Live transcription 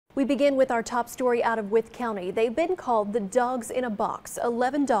We begin with our top story out of Wythe County. They've been called the dogs in a box.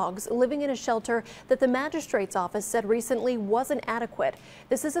 11 dogs living in a shelter that the magistrate's office said recently wasn't adequate.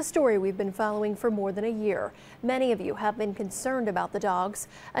 This is a story we've been following for more than a year. Many of you have been concerned about the dogs.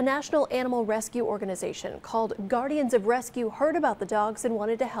 A national animal rescue organization called Guardians of Rescue heard about the dogs and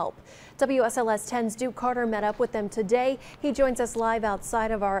wanted to help. WSLS 10's Duke Carter met up with them today. He joins us live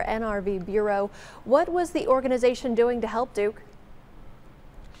outside of our NRV bureau. What was the organization doing to help, Duke?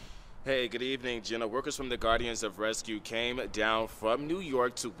 Hey, good evening, Jenna. Workers from the Guardians of Rescue came down from New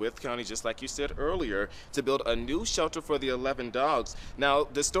York to Wythe County, just like you said earlier, to build a new shelter for the 11 dogs. Now,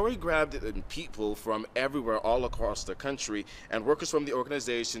 the story grabbed people from everywhere all across the country, and workers from the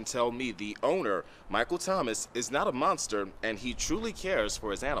organization tell me the owner, Michael Thomas, is not a monster, and he truly cares for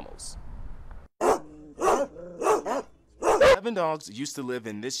his animals. 11 dogs used to live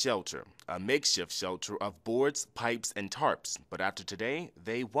in this shelter, a makeshift shelter of boards, pipes, and tarps, but after today,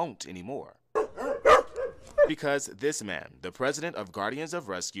 they won't anymore. Because this man, the president of Guardians of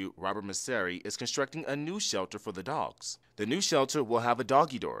Rescue, Robert Messeri, is constructing a new shelter for the dogs. The new shelter will have a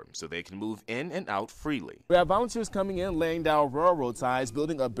doggy door so they can move in and out freely. We have volunteers coming in, laying down railroad ties,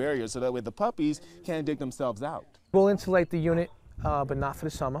 building a barrier so that way the puppies can't dig themselves out. We'll insulate the unit, but not for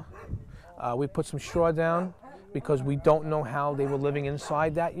the summer. We put some straw down, because we don't know how they were living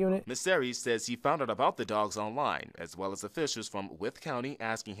inside that unit. Messeri says he found out about the dogs online, as well as officials from Wythe County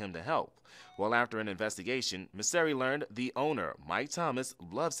asking him to help. Well, after an investigation, Messeri learned the owner, Mike Thomas,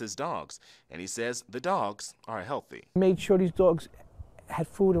 loves his dogs, and he says the dogs are healthy. He made sure these dogs had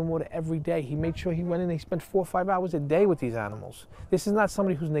food and water every day. He made sure he went in and he spent 4 or 5 hours a day with these animals. This is not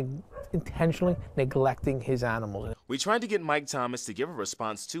somebody who's intentionally neglecting his animals. We tried to get Mike Thomas to give a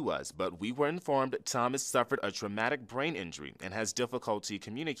response to us, but we were informed Thomas suffered a traumatic brain injury and has difficulty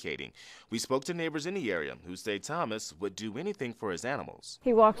communicating. We spoke to neighbors in the area who say Thomas would do anything for his animals.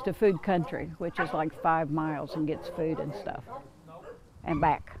 He walks to Food Country, which is like 5 miles, and gets food and stuff, and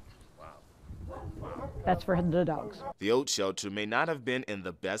back. That's for the dogs. The old shelter may not have been in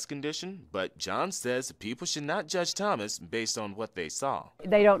the best condition, but John says people should not judge Thomas based on what they saw.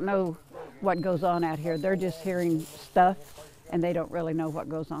 They don't know what goes on out here. They're just hearing stuff, and they don't really know what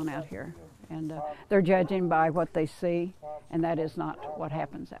goes on out here. And they're judging by what they see, and that is not what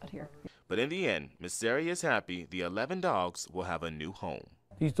happens out here. But in the end, Messeri is happy the 11 dogs will have a new home.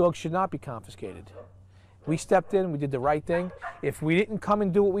 These dogs should not be confiscated. We stepped in, we did the right thing. If we didn't come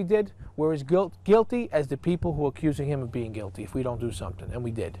and do what we did, we're as guilty as the people who are accusing him of being guilty if we don't do something, and we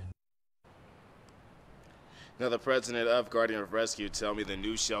did. Now, the president of Guardian of Rescue tell me the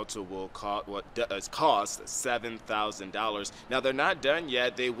new shelter will cost $7,000. Now, they're not done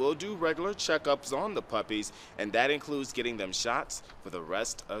yet. They will do regular checkups on the puppies, and that includes getting them shots for the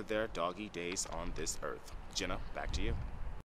rest of their doggy days on this earth. Jenna, back to you.